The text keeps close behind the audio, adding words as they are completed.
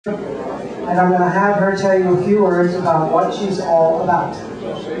And I'm going to have her tell you a few words about what she's all about.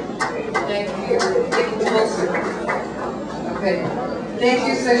 Thank you. Okay. Thank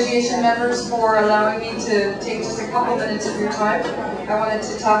you, association members, for allowing me to take just a couple minutes of your time. I wanted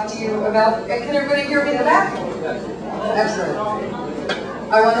to talk to you about, can everybody hear me in the back? Excellent.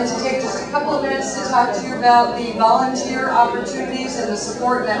 I wanted to take just a couple of minutes to talk to you about the volunteer opportunities and the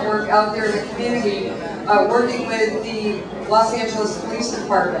support network out there in the community, working with the Los Angeles Police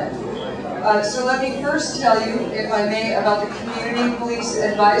Department. So let me first tell you, if I may, about the Community Police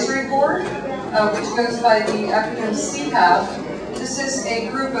Advisory Board, which goes by the acronym CPAB. This is a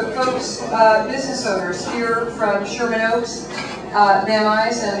group of folks, business owners here from Sherman Oaks, Van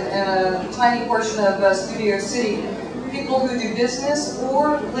Nuys, and a tiny portion of Studio City. People who do business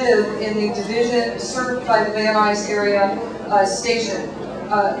or live in the division served by the Van Nuys area station.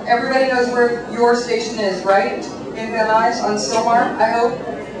 Everybody knows where your station is, right? In Van Nuys on Soha, I hope?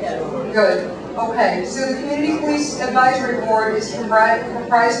 Good. Okay, so the Community Police Advisory Board is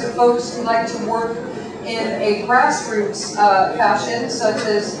comprised of folks who like to work in a grassroots fashion, such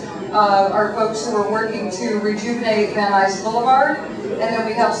as our folks who are working to rejuvenate Van Nuys Boulevard, and then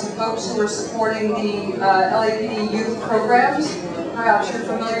we have some folks who are supporting the LAPD youth programs. Perhaps you're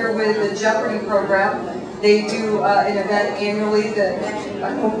familiar with the Jeopardy program. They do an event annually that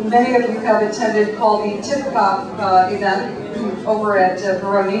many of you have attended called the Tip-Top event over at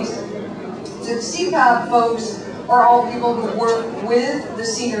Baroni's. So the CPAB folks are all people who work with the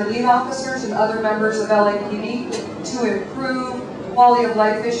senior lead officers and other members of LAPD to improve quality of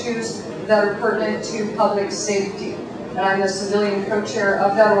life issues that are pertinent to public safety. And I'm the civilian co-chair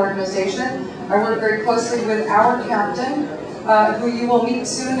of that organization. I work very closely with our captain, who you will meet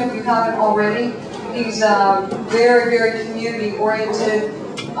soon if you haven't already. He's very, very community-oriented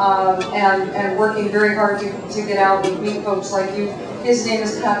and working very hard to get out and meet folks like you. His name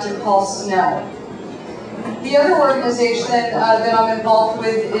is Captain Paul Snell. The other organization that I'm involved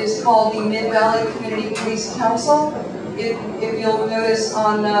with is called the Mid-Valley Community Police Council. If you'll notice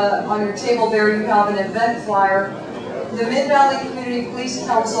on your table there, you have an event flyer. The Mid-Valley Community Police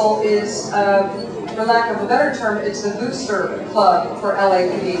Council is, for lack of a better term, it's the booster club for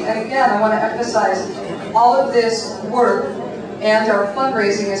LAPD. And again, I want to emphasize all of this work and our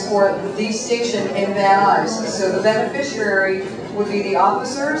fundraising is for the station in Van Nuys. So the beneficiary would be the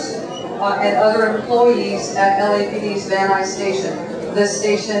officers and other employees at LAPD's Van Nuys station, the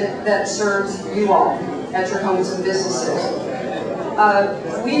station that serves you all at your homes and businesses.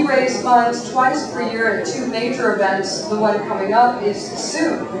 We raise funds twice per year at two major events. The one coming up is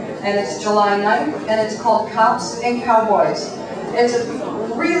soon, and it's July 9th, and it's called Cops and Cowboys. It's a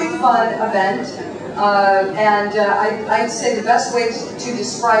really fun event, and I'd say the best way to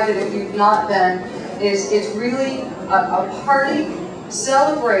describe it, if you've not been, is it's really a party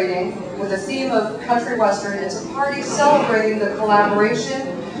celebrating with a theme of country western. It's a party celebrating the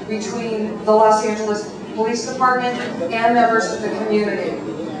collaboration between the Los Angeles Police Department and members of the community.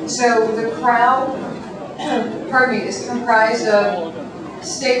 So the crowd, pardon me, is comprised of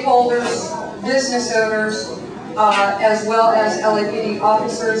stakeholders, business owners, as well as LAPD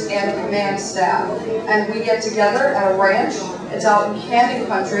officers and command staff. And we get together at a ranch. It's out in Canyon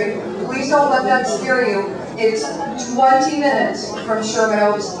Country. Please don't let that scare you. It's 20 minutes from Sherman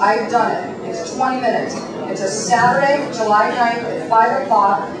Oaks. I've done it. It's 20 minutes. It's a Saturday, July 9th at 5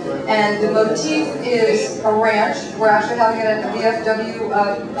 o'clock, and the motif is a ranch. We're actually having it at the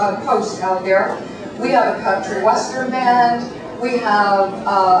VFW post out there. We have a country western band. We have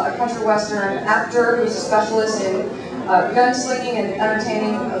a country western actor who's a specialist in gunslinging and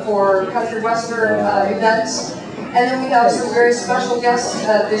entertaining for country western events. And then we have some very special guests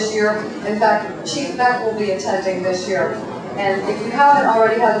this year. In fact, Chief Beck will be attending this year. And if you haven't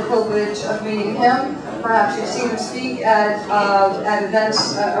already had the privilege of meeting him, perhaps you've seen him speak at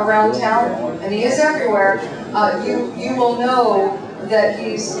events around town, and he is everywhere, you will know that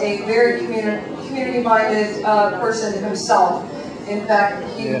he's a very community-minded person himself. In fact,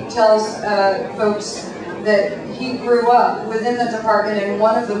 he tells folks that he grew up within the department, and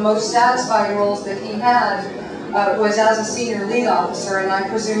one of the most satisfying roles that he had was as a senior lead officer, and I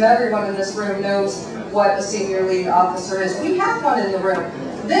presume everyone in this room knows what a senior lead officer is. We have one in the room.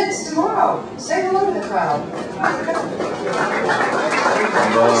 Vince, tomorrow, say hello to the crowd.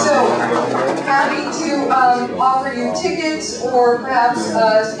 So, happy to offer you tickets or perhaps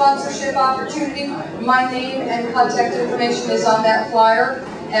a sponsorship opportunity. My name and contact information is on that flyer,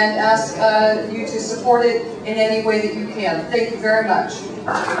 and ask you to support it in any way that you can. Thank you very much.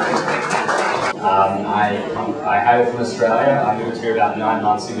 I hail from Australia. I moved here about 9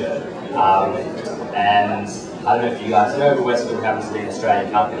 months ago. And I don't know if you guys know, but Westfield happens to be an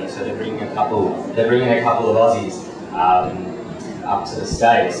Australian company, so they're bringing a couple of Aussies up to the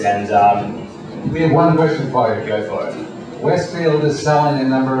States, and we have one question for you. Go for it. Westfield is selling a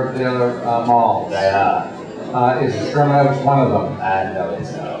number of their malls. They are. Is Sherman Oaks one of them? No,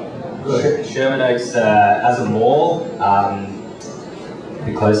 it's not. Good. Sherman Oaks as a mall, a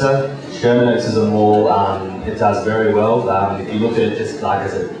bit closer. Sherman Oaks as a mall, it does very well. If you look at it just like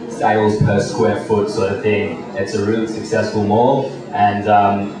as a sales per square foot sort of thing, it's a really successful mall. And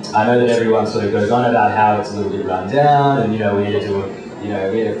I know that everyone sort of goes on about how it's a little bit run down, and we need to do we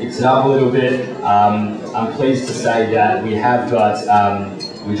need to fix it up a little bit. I'm pleased to say that we have got,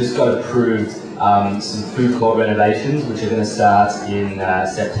 we just got approved some food court renovations, which are going to start in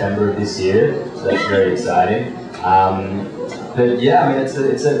September of this year, so that's very exciting. But yeah, I mean, it's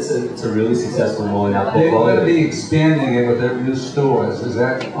a really successful mall in our portfolio. They're going to be expanding it with their new stores. Is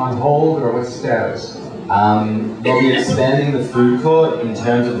that on hold, or what's the status? They'll be expanding the food court. In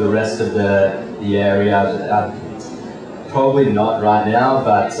terms of the rest of the area, probably not right now,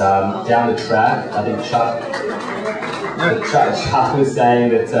 but down the track, I think Chuck was saying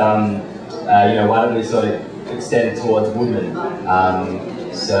that why don't we sort of extend towards Woodman?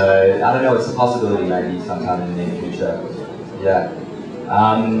 So I don't know, it's a possibility maybe sometime in the near future. Yeah.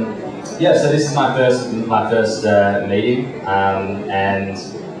 Yeah. So this is my first meeting, and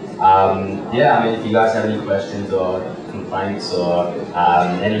yeah. I mean, if you guys have any questions or complaints or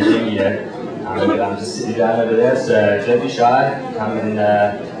anything, I'm just sitting down over there. So don't be shy. Come and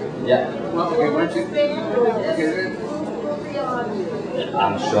yeah.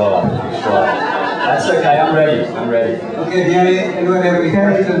 I'm sure. That's okay. I'm ready. Okay. Anyone have any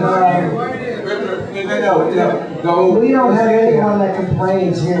questions? No. We don't have anyone that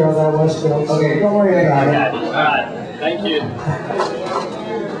complains here about Westfield, so don't worry about it. All right. Thank you.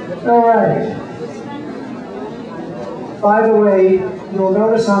 All right. By the way, you'll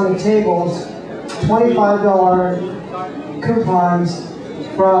notice on the tables $25 coupons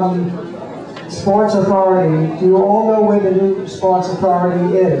from Sports Authority. Do you all know where the new Sports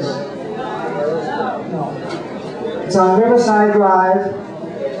Authority is? No. It's on Riverside Drive,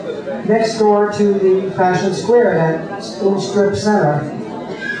 next door to the Fashion Square, that little strip center,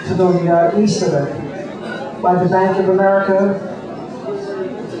 to the east of it, by the Bank of America.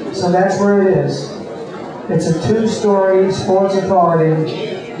 So that's where it is. It's a 2-story Sports Authority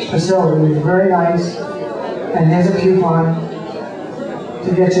facility, very nice, and here's a coupon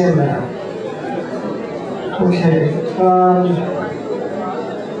to get you in there. Okay.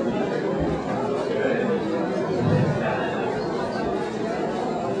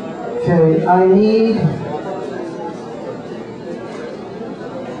 Okay, I need,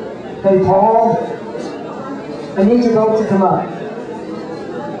 hey Paul, I need you both to come up.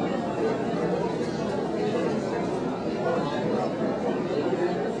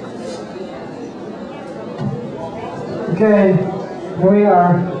 Okay, here we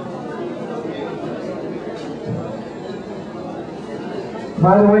are.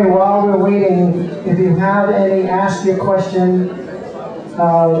 By the way, while we're waiting, if you have any Ask Your Question,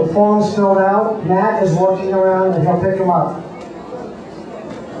 the form's filled out. Matt is working around and he'll pick them up.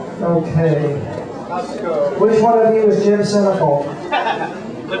 Okay. Which one of you is Jim Cynical?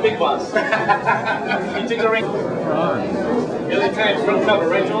 The big boss. You took the ring. You're the kind of front cover,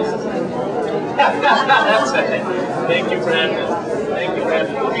 right, Jules? That's it. Thank you for having us. Thank you for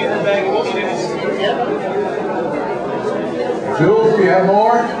having us. We'll be in the bag. We'll be in the Jules, do you have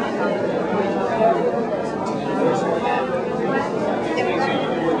more?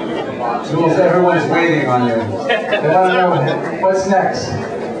 Jules, everyone's waiting on you. They want to know what's next.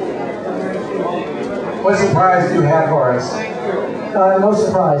 What surprise do you have for us? No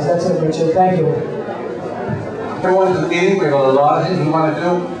surprise. That's it, Richard. Thank you. Everyone's in the meeting. We have a lot of things we want to do.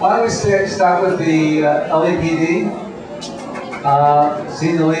 Why don't we start with the LAPD,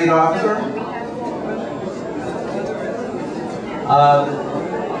 Senior Lead Officer.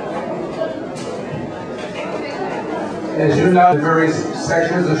 As you know, the various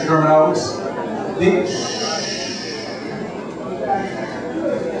sections of Sherman Oaks,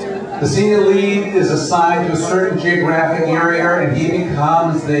 the senior lead is assigned to a certain geographic area, and he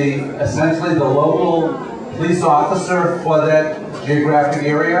becomes essentially the local police officer for that geographic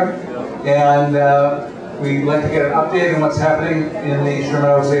area. And we'd like to get an update on what's happening in the Sherman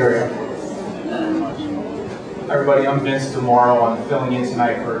Oaks area. Hi everybody, I'm Vince tomorrow. I'm filling in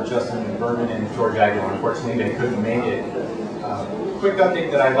tonight for Justin Berman and George Aguilar. Unfortunately, they couldn't make it. Quick update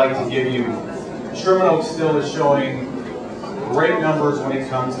that I'd like to give you. Sherman Oaks still is showing great numbers when it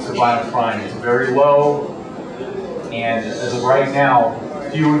comes to violent crime. It's very low, and as of right now,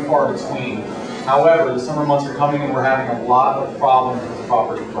 few and far between. However, the summer months are coming and we're having a lot of problems with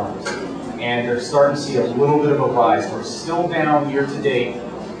property crimes. And they're starting to see a little bit of a rise. We're still down year to date,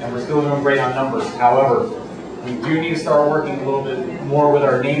 and we're still doing great on numbers. However, we do need to start working a little bit more with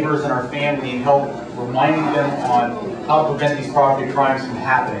our neighbors and our family and help reminding them on how to prevent these property crimes from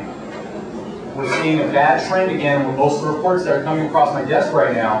happening. We're seeing a bad trend again, where most of the reports that are coming across my desk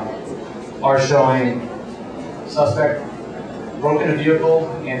right now are showing suspect broke in a vehicle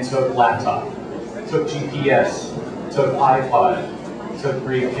and took laptop, took GPS, took iPod, took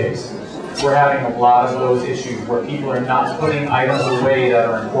briefcase. We're having a lot of those issues where people are not putting items away that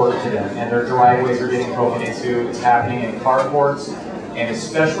are important to them, and their driveways are getting broken into. It's happening in carports, and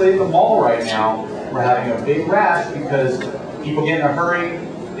especially at the mall right now, we're having a big rash because people get in a hurry,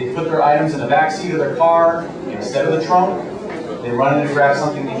 they put their items in the back seat of their car instead of the trunk, they run in to grab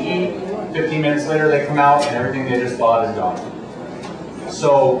something to eat, 15 minutes later they come out and everything they just bought is gone.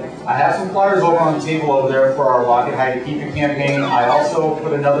 So I have some flyers over on the table over there for our Lock It, Hide It, Keep It campaign. I also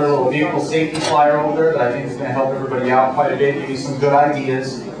put another little vehicle safety flyer over there that I think is going to help everybody out quite a bit, give you some good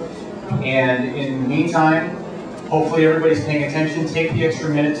ideas. And in the meantime, hopefully everybody's paying attention. Take the extra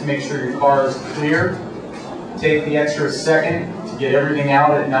minute to make sure your car is clear. Take the extra second to get everything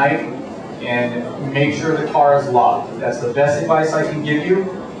out at night and make sure the car is locked. That's the best advice I can give you.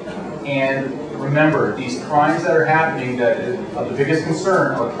 And remember, these crimes that are happening that of the biggest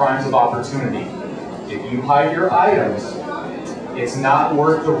concern are crimes of opportunity. If you hide your items, it's not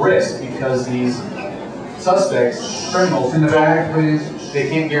worth the risk because these suspects, criminals, In the back, please. they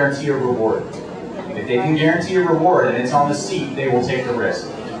can't guarantee a reward. If they can guarantee a reward and it's on the seat, they will take the risk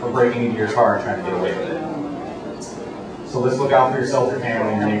of breaking into your car and trying to get away with it. So let's look out for yourself, your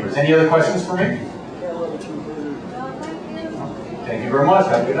family, and your neighbors. Any other questions for me? Thank you very much.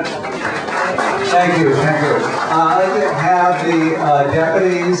 Have a good night. Thank you, thank you. I'd like to have the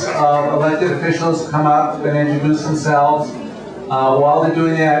deputies of elected officials come up and introduce themselves. While they're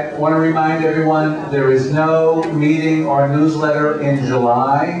doing that, I want to remind everyone there is no meeting or newsletter in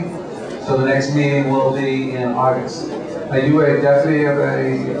July, so the next meeting will be in August. Are you a deputy of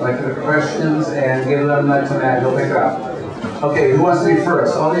elected questions and give them that to Matt, he'll pick it up. Okay, who wants to be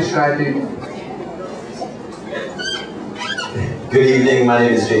first? All these shy people. Good evening, my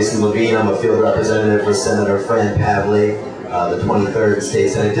name is Jason Levine. I'm a field representative for Senator Fran Pavley, the 23rd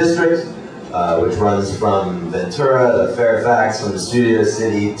State Senate District, which runs from Ventura to Fairfax, from Studio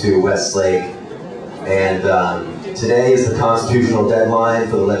City to Westlake. And today is the constitutional deadline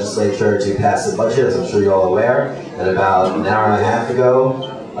for the legislature to pass the budget, as I'm sure you're all aware. And about an hour and a half ago,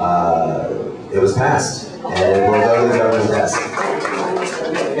 it was passed, and it will go to the governor's desk.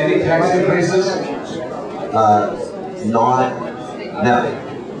 Any tax increases? No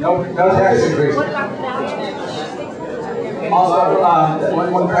tax increase. Also,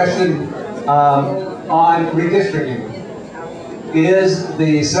 one question on redistricting. Is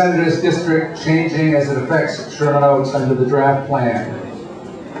the senator's district changing as it affects Sherman Oaks under the draft plan?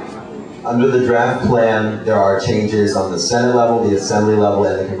 Under the draft plan, there are changes on the Senate level, the Assembly level,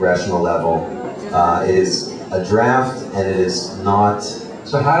 and the congressional level. It is a draft, and it is not.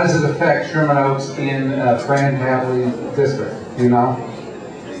 So how does it affect Sherman Oaks in Fran Pavley's district? Do you know?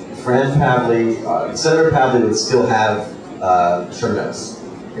 Fran Pavley, Senator Pavley would still have Sherman Oaks.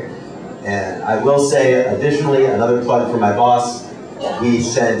 Okay. And I will say, additionally, another plug for my boss, we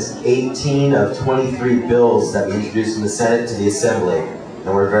sent 18 of 23 bills that we introduced in the Senate to the Assembly,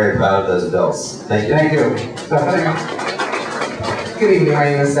 and we're very proud of those bills. Thank you. Thank you. Stephanie? Good evening, my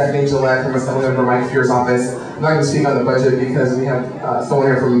name is Stephanie Gillette from Assemblymember Mike Fear's office. I'm not going to speak on the budget because we have someone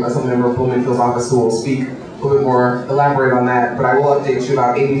here from Assemblymember Pullman Field's office who will speak a little bit more, elaborate on that, but I will update you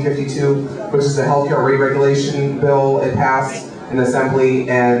about AB 52, which is the healthcare rate regulation bill. It passed in the Assembly,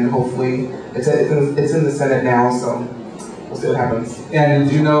 and hopefully it's in the Senate now, so we'll see what happens. And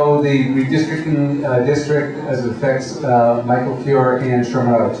do you know the redistricting district as it affects Michael Fior and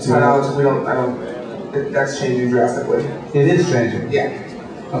Sherman Oaks? To my knowledge, that's changing drastically. It is changing? Yeah.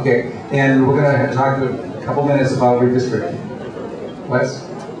 Okay, and we're going to talk a couple minutes about redistricting. Wes?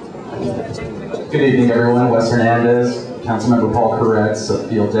 Good evening, everyone. Wes Hernandez, Councilmember Paul Koretz, a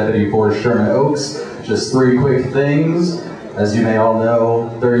field deputy for Sherman Oaks. Just three quick things. As you may all know,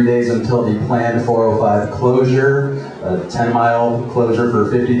 30 days until the planned 405 closure, a 10-mile closure for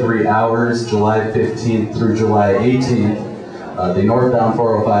 53 hours, July 15th through July 18th. The northbound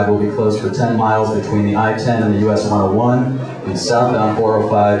 405 will be closed for 10 miles between the I-10 and the US 101. The southbound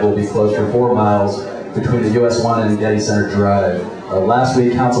 405 will be closed for 4 miles between the US 1 and Getty Center Drive. Last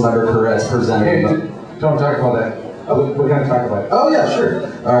week, Councilmember Koretz presented... Hey, don't talk about that. We're going to talk about it. Oh, yeah, sure.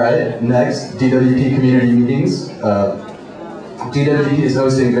 All right, next, DWP community meetings. DWP is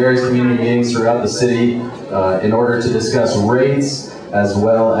hosting various community meetings throughout the city in order to discuss rates as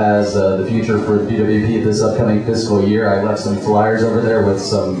well as the future for DWP this upcoming fiscal year. I left some flyers over there with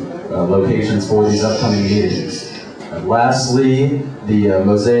some locations for these upcoming meetings. Lastly, the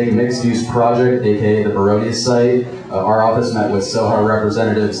Mosaic Mixed Use Project, aka the Baroni site. Our office met with Soha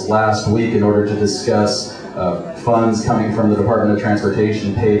representatives last week in order to discuss funds coming from the Department of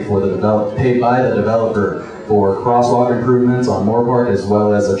Transportation paid by the developer for crosswalk improvements on Moore Park as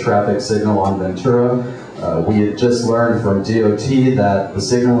well as a traffic signal on Ventura. We had just learned from DOT that the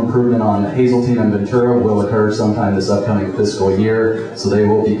signal improvement on Hazeltine and Ventura will occur sometime this upcoming fiscal year, so they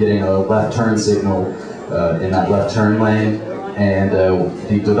will be getting a left turn signal in that left turn lane. And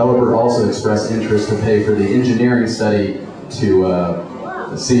the developer also expressed interest to pay for the engineering study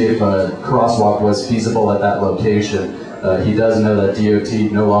to see if a crosswalk was feasible at that location. He does know that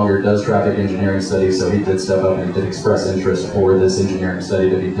DOT no longer does traffic engineering studies, so he did step up and did express interest for this engineering study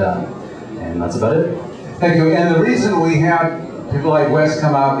to be done. And that's about it. Thank you. And the reason we have people like Wes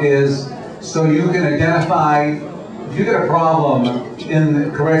come out is so you can identify, if you get a problem in the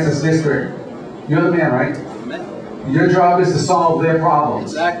Carezza's district, you're the man, right? Your job is to solve their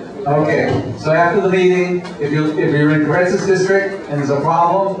problems. Exactly. Okay, so after the meeting, if you're in Carezza's district and there's a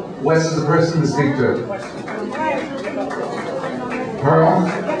problem, Wes is the person to speak to. Pearl?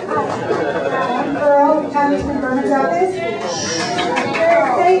 Pearl, Congressman Berman's office.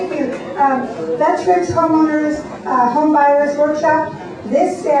 Thank you. Veterans Homeowners Home Buyers Workshop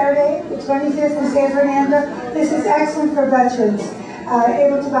this Saturday, the 25th in San Fernando. This is excellent for veterans.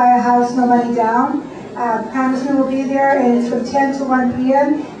 Able to buy a house, no money down. Congressman will be there, and it's from 10 to 1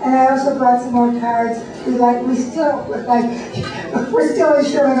 p.m. And I also brought some more cards. We're still in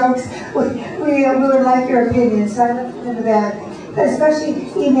Sherman Oaks. We would like your opinion, so I left it in the bag.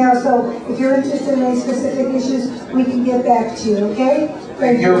 Especially email, so if you're interested in any specific issues, we can get back to you, okay?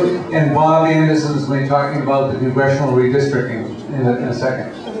 Thank you. And Bob Anderson is going to be talking about the congressional redistricting in a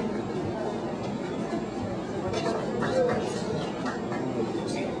second.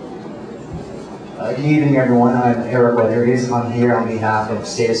 Good evening, everyone. I'm Eric Rodriguez. I'm here on behalf of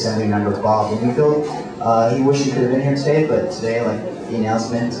State Assembly Member Bob Bloomfield. He wished he could have been here today, but today, like the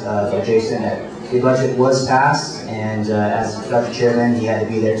announcement by Jason, that the budget was passed, and as Dr. Chairman, he had to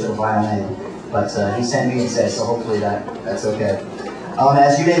be there to the final end. But he sent me and said, so hopefully that's okay.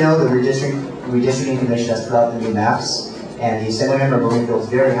 As you may know, the Redistricting Commission has put out the new maps, and the Assemblymember Bloomfield is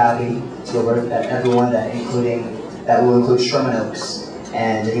very happy to alert that everyone that will include Sherman Oaks.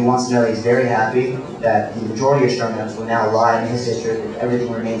 And he wants to know that he's very happy that the majority of Sherman Oaks will now lie in his district and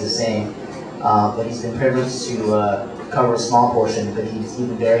everything remains the same. But he's been privileged to cover a small portion, but he's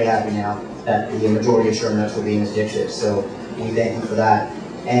even very happy now that the majority of Sherman Oaks will be in his district. So we thank him for that.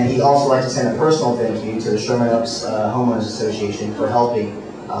 And he'd also like to send a personal thank you to the Sherman Oaks Homeowners Association for helping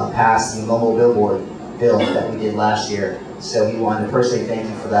pass the mobile billboard bill that we did last year. So he wanted to personally thank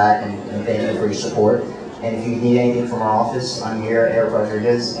you for that and thank you for your support. And if you need anything from our office, I'm here, Eric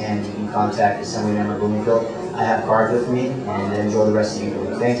Rodriguez, and you can contact Assemblymember Bloomfield. I have cards with me, and enjoy the rest of the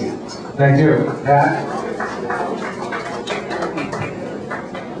evening. Thank you. Thank you. Pat?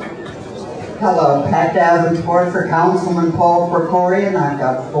 Hello, Pat Davenport for Councilman Paul Percori, and I've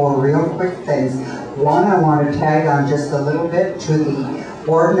got 4 real quick things. One, I want to tag on just a little bit to the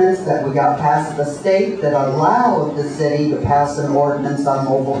ordinance that we got passed at the state that allowed the city to pass an ordinance on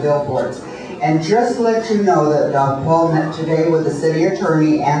mobile billboards. And just to let you know that Paul met today with the city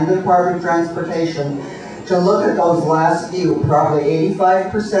attorney and the Department of Transportation to look at those last few. Probably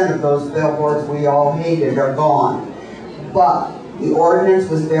 85% of those billboards we all hated are gone. But the ordinance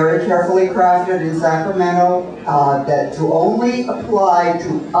was very carefully crafted in Sacramento that to only apply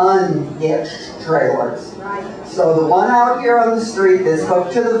to unhitched trailers. So the one out here on the street that's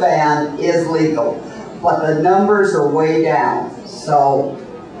hooked to the van is legal, but the numbers are way down. So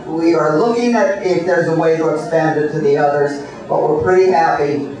we are looking at if there's a way to expand it to the others, but we're pretty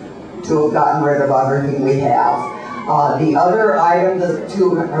happy to have gotten rid of everything we have. The other item, the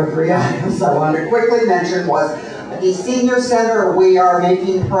 2 or 3 items I wanted to quickly mention was the senior center. We are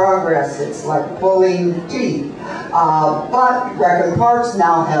making progress. It's like pulling teeth. But Brecon Parks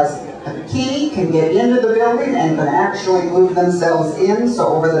now has a key, can get into the building and can actually move themselves in. So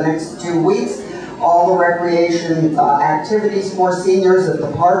over the next 2 weeks, all the recreation activities for seniors that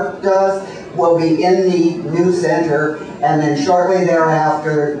the park does will be in the new center, and then shortly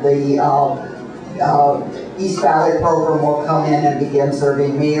thereafter the East Valley program will come in and begin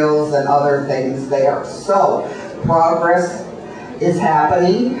serving meals and other things there. So progress is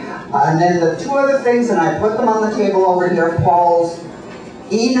happening. And then the 2 other things, and I put them on the table over here, Paul's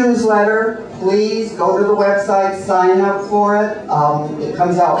e-newsletter. Please go to the website, sign up for it. It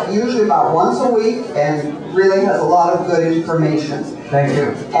comes out usually about once a week and really has a lot of good information. Thank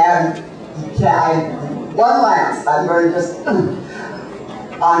you. And one last, I'm going to just,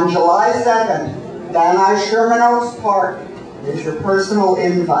 on July 2nd, Van Nuys Sherman Oaks Park is your personal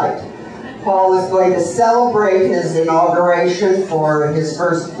invite. Paul is going to celebrate his inauguration for his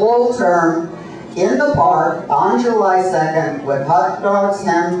first full term in the park on July 2nd with hot dogs,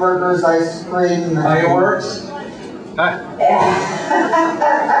 hamburgers, ice cream. Fireworks?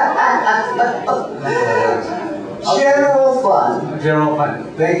 General fun. General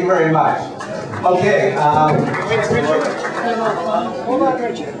fun. Thank you very much. Okay. Hold on,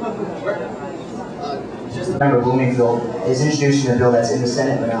 Richard. Member Bloomingfield is introducing a bill that's in the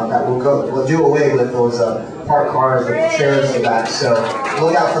Senate now that will do away with those parked cars with chairs in the back. So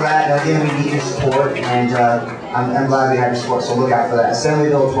look out for that. And again, we need your support, and I'm glad we have your support. So look out for that. Assembly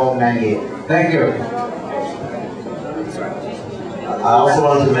Bill 1298. Thank you. I also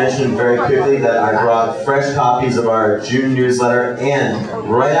wanted to mention very quickly that I brought fresh copies of our June newsletter, and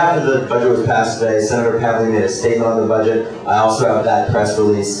right after the budget was passed today, Senator Pavley made a statement on the budget. I also have that press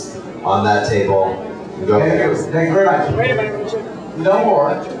release on that table. Go ahead. Thank you very much. Wait a minute, Richard. No more.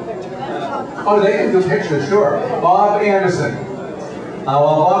 Oh, they can do pictures, sure. Bob Anderson.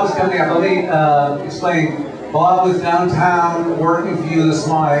 While Bob is coming up, let me explain. Bob was downtown working for you this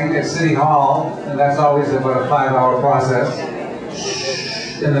morning at City Hall, and that's always about a 5-hour process.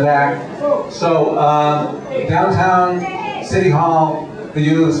 Shh, in the back. So, downtown City Hall for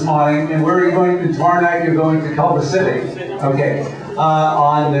you this morning, and where are you going to, tomorrow night you're going to Culver City. Okay.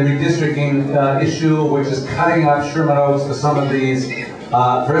 On the redistricting issue, which is cutting up Sherman Oaks for some of these,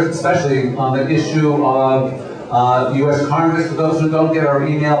 especially on the issue of the U.S. Congress. For those who don't get our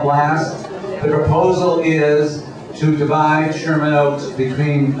email blast, the proposal is to divide Sherman Oaks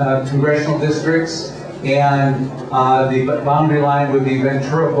between congressional districts, and the boundary line would be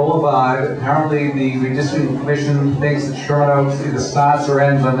Ventura Boulevard. Apparently, the redistricting commission thinks that Sherman Oaks either starts or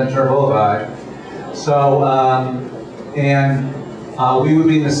ends on Ventura Boulevard. So, we would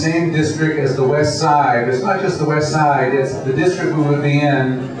be in the same district as the west side. It's not just the west side, it's the district we would be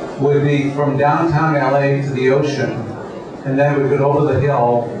in would be from downtown LA to the ocean. And then it would go over the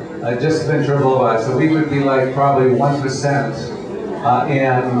hill, just Ventura Boulevard. So we would be like probably 1%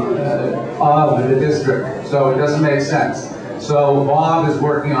 of the district. So it doesn't make sense. So Bob is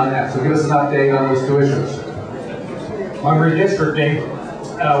working on that. So give us an update on those two issues. On redistricting,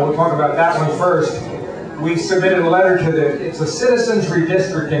 we'll talk about that one first. We submitted a letter to it's a Citizens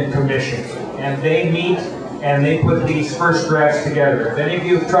Redistricting Commission, and they meet and they put these first drafts together. If any of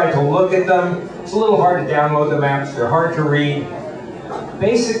you have tried to look at them, it's a little hard to download the maps, they're hard to read.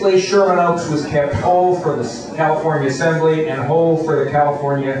 Basically, Sherman Oaks was kept whole for the California Assembly and whole for the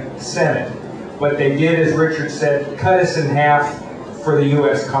California Senate. What they did, as Richard said, cut us in half for the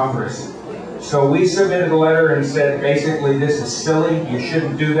U.S. Congress. So we submitted a letter and said, basically, this is silly, you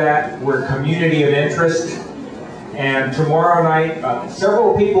shouldn't do that, we're a community of interest. And tomorrow night,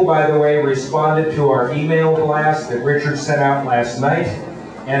 several people, by the way, responded to our email blast that Richard sent out last night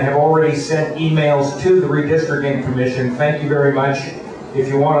and have already sent emails to the Redistricting Commission. Thank you very much. If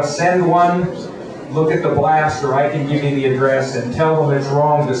you want to send one, look at the blast, or I can give you the address and tell them it's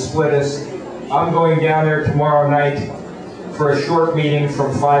wrong to split us. I'm going down there tomorrow night for a short meeting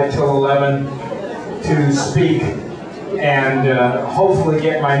from 5 till 11 to speak and hopefully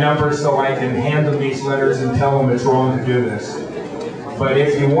get my number so I can hand them these letters and tell them it's wrong to do this. But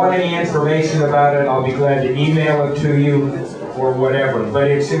if you want any information about it, I'll be glad to email it to you or whatever. But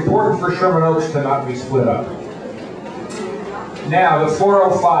it's important for Sherman Oaks to not be split up. Now, the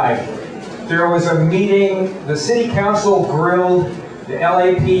 405. There was a meeting, the City Council grilled the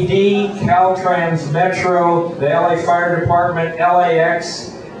LAPD, Caltrans Metro, the LA Fire Department,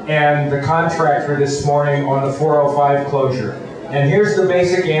 LAX, and the contractor this morning on the 405 closure. And here's the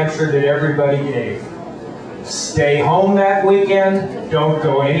basic answer that everybody gave. Stay home that weekend, don't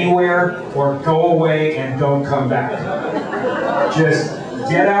go anywhere, or go away and don't come back. Just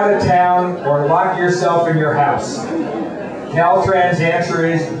get out of town or lock yourself in your house. Caltrans' answer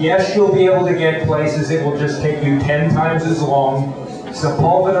is, yes, you'll be able to get places, it will just take you 10 times as long.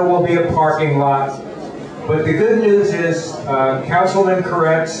 Sepulveda will be a parking lot. But the good news is Councilman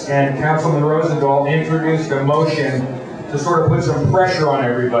Koretz and Councilman Rosendahl introduced a motion to sort of put some pressure on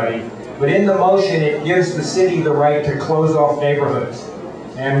everybody. But in the motion, it gives the city the right to close off neighborhoods.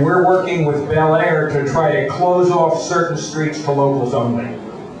 And we're working with Bel Air to try to close off certain streets to locals only.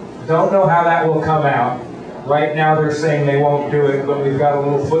 Don't know how that will come out. Right now they're saying they won't do it, but we've got a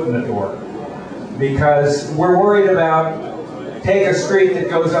little foot in the door. Because we're worried about take a street that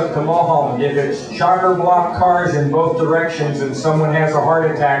goes up to Mulholland. If it's chocker block cars in both directions and someone has a heart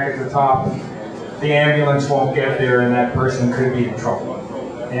attack at the top, the ambulance won't get there and that person could be in trouble.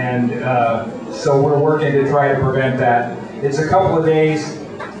 And so we're working to try to prevent that. It's a couple of days,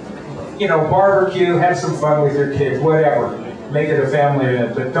 you know, barbecue, have some fun with your kids, whatever. Make it a family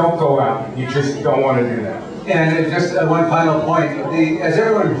event, but don't go out. You just don't want to do that. And just one final point. As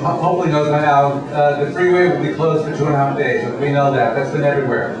everyone hopefully knows by now, the freeway will be closed for 2.5 days. We know that. That's been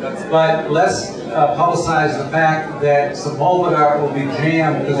everywhere. But let's publicize the fact that Sepulveda will be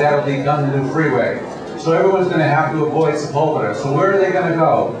jammed because that will become the new freeway. So everyone's going to have to avoid Sepulveda. So where are they going to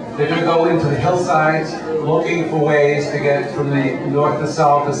go? They're going to go into the hillsides looking for ways to get from the north to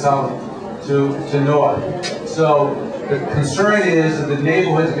south to north. So the concern is that the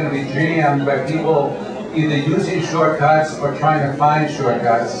neighborhood is going to be jammed by people either using shortcuts or trying to find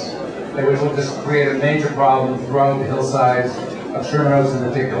shortcuts, which will just create a major problem throughout the hillsides of Sherman Oaks in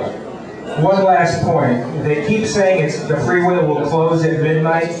particular. One last point. They keep saying the freeway will close at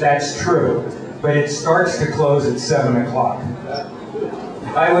midnight. That's true, but it starts to close at 7 o'clock.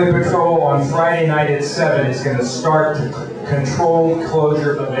 Highway Patrol on Friday night at 7 is going to start to control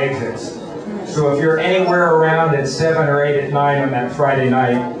closure of exits. So if you're anywhere around at 7 or 8 at 9 on that Friday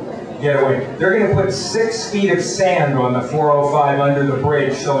night, get away. They're going to put 6 feet of sand on the 405 under the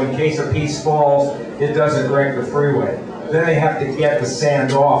bridge, so in case a piece falls, it doesn't wreck the freeway. Then they have to get the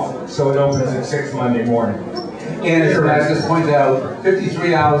sand off, so it opens at 6 Monday morning. And as Damascus pointed out,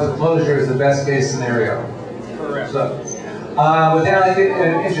 53 hours of closure is the best case scenario. Correct. So, with that, I'd like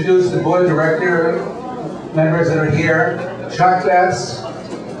to introduce the board director members that are here. Chuck Betts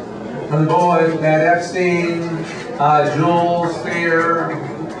from the board, Matt Epstein, Jules, FEIR,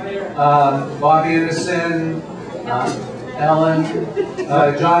 Bobby Anderson, Ellen,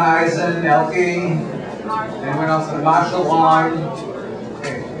 John Eisen, Elke, anyone else? Marshall Long.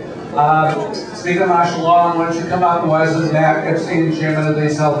 Speaking of Marshall Long, why don't you come up and was Matt Epstein, chairman of the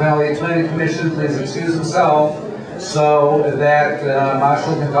South Valley Planning Commission, please excuse himself so that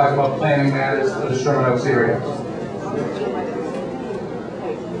Marshall can talk about planning matters for the Sherman Oaks area.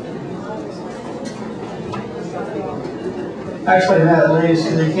 Actually, Matt leaves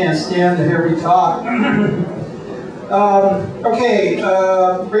because he can't stand to hear me talk.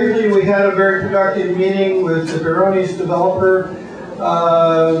 Briefly, we had a very productive meeting with the Barones developer.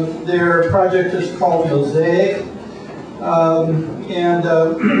 Their project is called Mosaic.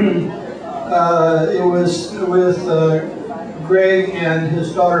 It was with Greg and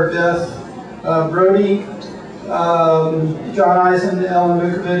his daughter Beth Brody. John Eisen, Ellen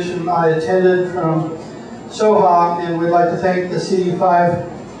Vukovic, and I attended from Soha, and we'd like to thank the CD5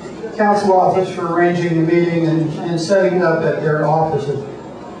 Council Office for arranging the meeting and setting it up at their offices.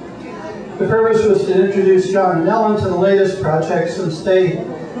 The purpose was to introduce John and Ellen to the latest project, since they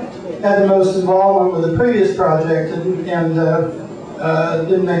had the most involvement with the previous project and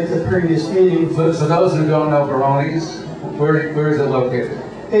didn't make the previous meeting. So those who don't know Barones, where is it located?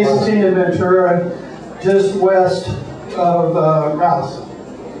 Hazeltine and Ventura, just west of Rouse.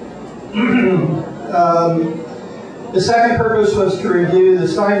 The second purpose was to review the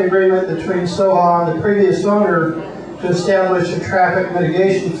signed agreement between Soha and the previous owner to establish a traffic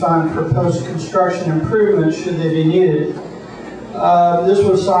mitigation fund for post-construction improvements should they be needed. This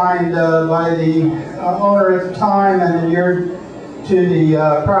was signed by the owner at the time and adhered to the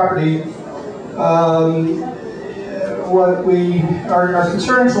property. Our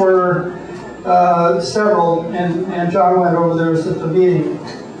concerns were several, and John went over those at the meeting.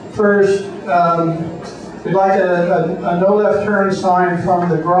 First, we'd like a no left turn sign from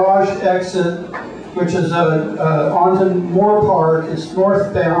the garage exit, which is onto Moore Park. It's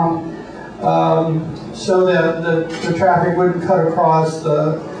northbound, so that the traffic wouldn't cut across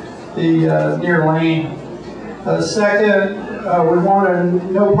the near lane. Second, we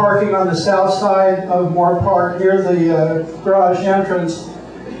wanted no parking on the south side of Moore Park near the garage entrance.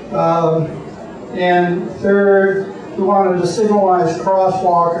 And third, we wanted a signalized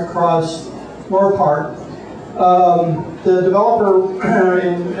crosswalk across Moore Park. The developer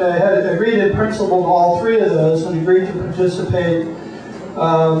had agreed in principle to all three of those and agreed to participate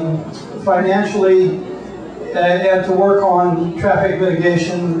financially and to work on traffic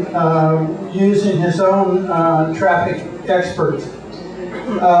mitigation using his own traffic experts.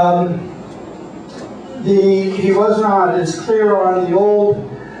 He was not as clear on the old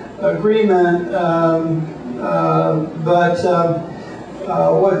agreement, but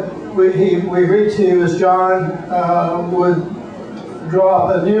what we agreed to is John would draw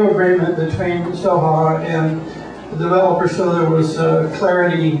up a new agreement between Soha and the developer, so there was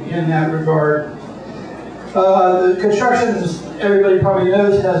clarity in that regard. The construction, as everybody probably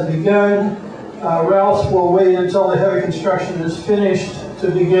knows, has begun. Ralph's will wait until the heavy construction is finished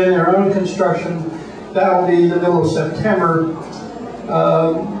to begin their own construction. That will be the middle of September.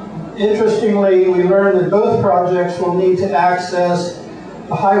 Interestingly, we learned that both projects will need to access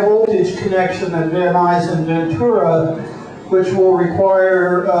a high voltage connection at Van Nuys and Ventura, which will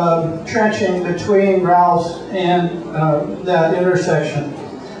require trenching between Ralph's and that intersection.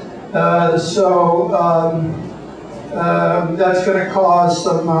 That's going to cause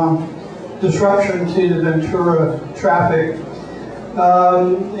some disruption to the Ventura traffic.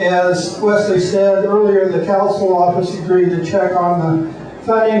 As Wesley said earlier, the council office agreed to check on the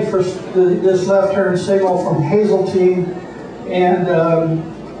funding for this left turn signal from Hazeltine, and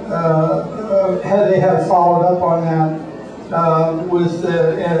they have followed up on that with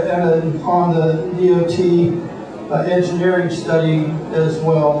on the DOT engineering study as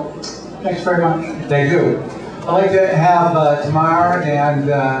well. Thanks very much. Thank you. I'd like to have Tamar and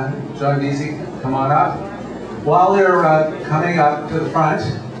John DEASY come on up. While they're coming up to the front,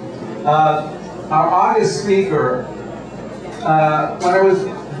 our August speaker, when I was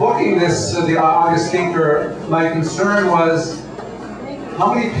booking the August speaker, my concern was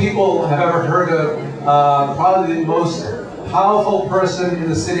how many people have ever heard of probably the most powerful person in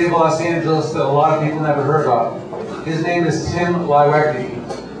the city of Los Angeles that a lot of people never heard of. His name is Tim Liwecki.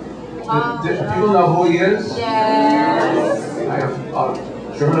 Do people know who he is? Yes.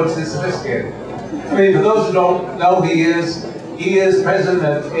 Sherman Oaks is sophisticated. I mean, for those who don't know who he is president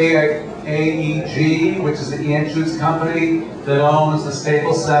of AEG, which is the Ian Schutz company that owns the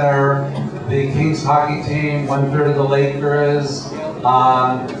Staples Center, the Kings hockey team, 1/3 of the Lakers,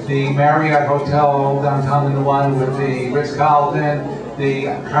 the Marriott Hotel downtown, the one with the Ritz-Carlton,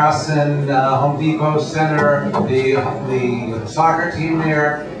 the Carson Home Depot Center, the soccer team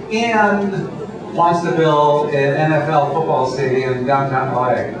there, and wants to build an NFL football stadium in downtown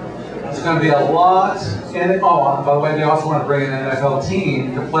LA. It's going to be a lot, and oh, by the way, they also want to bring an NFL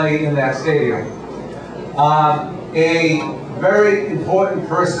team to play in that stadium. A very important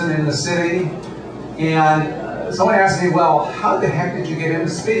person in the city, and someone asked me, well, how the heck did you get him to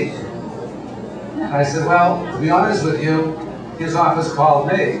speak? And I said, well, to be honest with you, his office called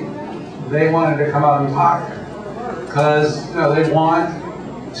me. They wanted to come out and talk, because they want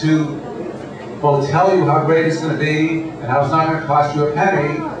to both tell you how great it's going to be and how it's not going to cost you a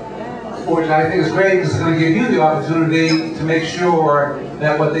penny, which I think is great because it's going to give you the opportunity to make sure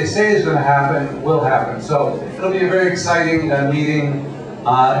that what they say is going to happen will happen. So it'll be a very exciting meeting, and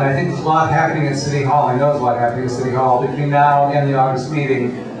I think there's a lot happening at City Hall. I know there's a lot happening at City Hall between now and the August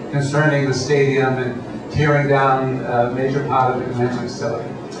meeting concerning the stadium and tearing down a major part of the convention facility.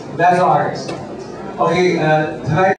 That's August. Okay, tonight.